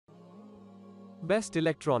Best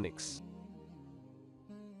electronics.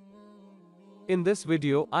 In this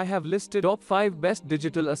video, I have listed top 5 best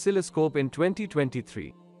digital oscilloscope in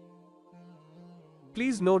 2023.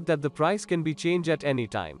 Please note that the price can be changed at any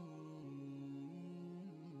time.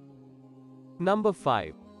 Number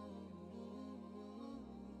 5.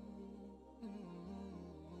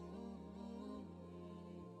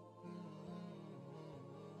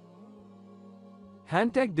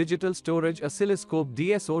 Hantek Digital Storage Oscilloscope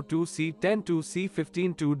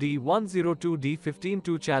DSO2C102C152D102D15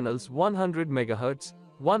 2 channels 100 MHz,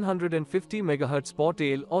 150 MHz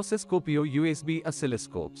Portale Oscilloscopio USB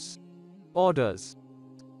Oscilloscopes. Orders.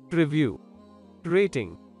 Review.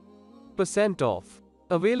 Rating. % off.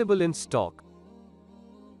 Available in stock.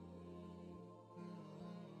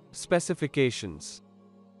 Specifications.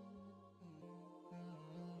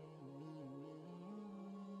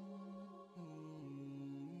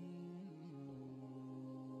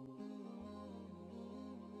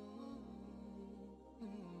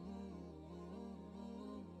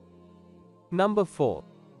 Number 4.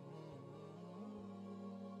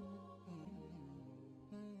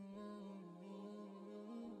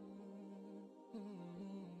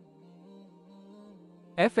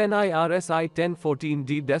 FNIRSI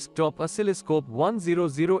 1014D Desktop Oscilloscope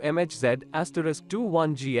 100MHZ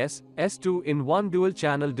 *21GS S2 in 1 Dual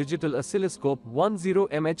Channel Digital Oscilloscope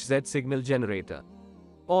 10MHZ Signal Generator.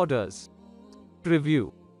 Orders.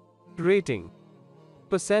 Review. Rating.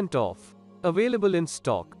 % off. Available in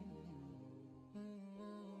stock.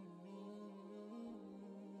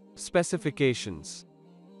 Specifications.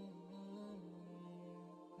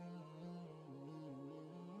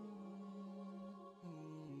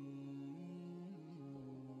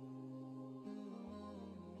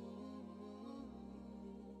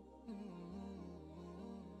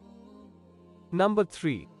 Number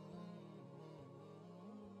 3.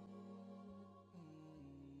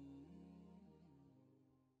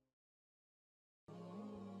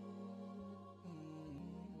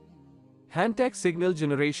 Hantek Signal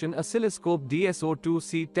Generation Oscilloscope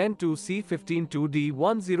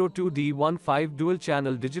DSO2C102C15 Dual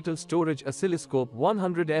Channel Digital Storage Oscilloscope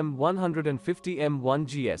 100M 150M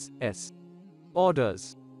 1GS S.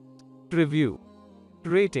 Orders. Review.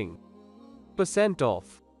 Rating. %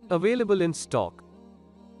 off. Available in stock.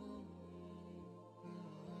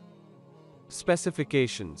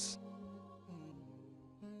 Specifications.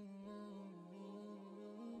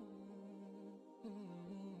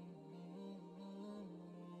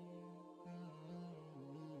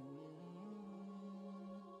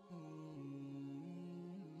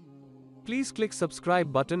 Please click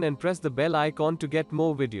subscribe button and press the bell icon to get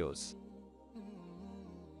more videos.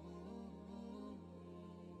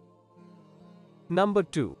 Number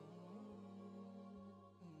 2.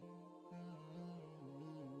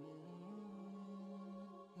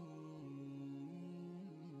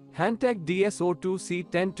 Hantek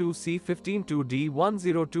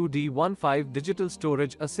DSO2C102C15 Digital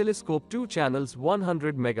Storage Oscilloscope 2 channels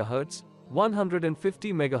 100 MHz,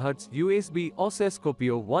 150 MHz USB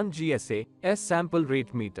Oscilloscopio 1 GSA S sample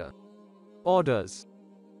rate meter. Orders.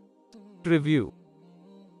 Review.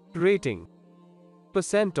 Rating.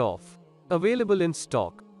 % off. Available in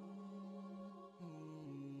stock.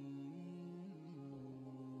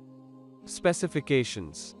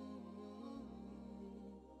 Specifications.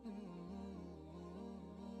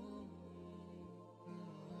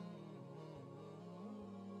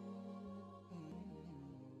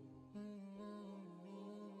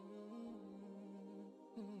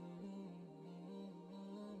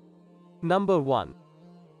 Number 1.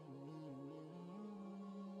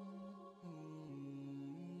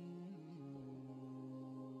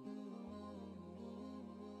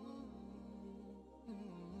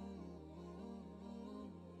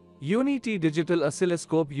 UNI-T Digital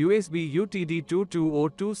Oscilloscope USB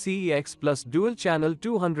UTD2202CEX plus Dual Channel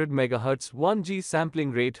 200 MHz 1G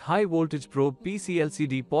Sampling Rate High Voltage Probe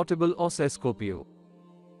PCLCD Portable Oscilloscopio.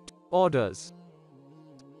 Orders.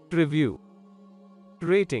 Review.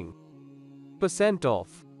 Rating. %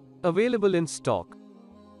 off. Available in stock.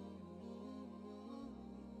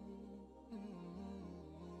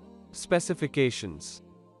 Specifications.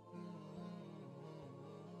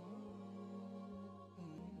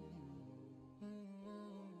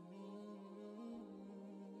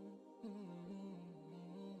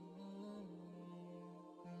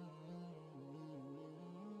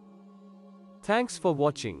 Thanks for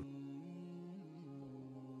watching.